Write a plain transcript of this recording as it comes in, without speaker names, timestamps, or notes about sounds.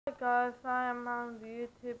guys, I am on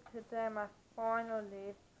YouTube today. My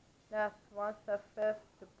finally last was a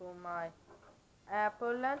festival, my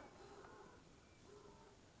ambulance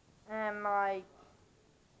and my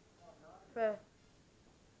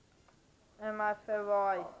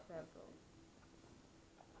Ferrari symbol.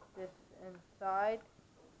 This inside.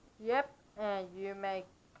 Yep, and you make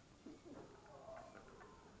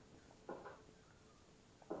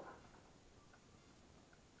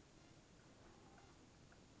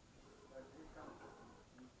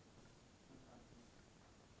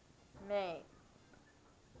me.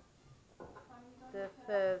 This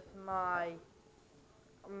is my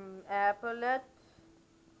ambulance,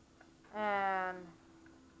 and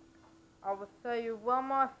I will show you one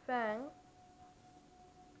more thing.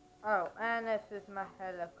 Oh, and this is my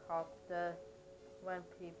helicopter when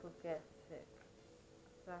people get sick.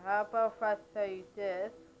 So how about if I show you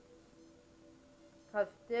this? Because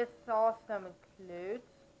this also includes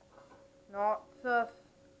not just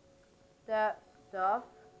that stuff,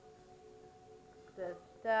 there's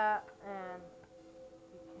that, and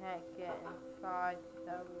you can't get inside,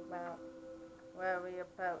 so we won't worry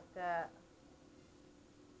about that.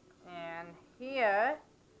 And here,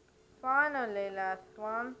 finally, last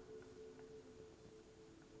one,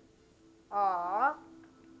 are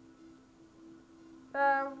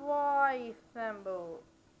the Y symbol.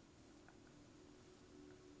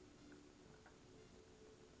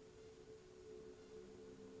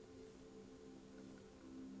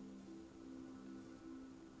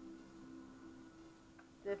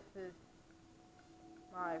 This is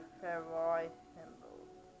my Ferrari symbol.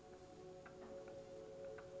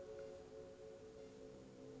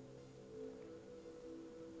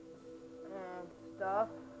 And stuff.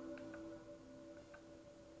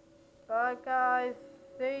 Bye guys,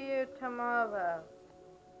 see you tomorrow.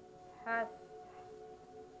 Have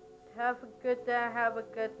a good day, have a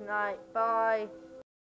good night. Bye.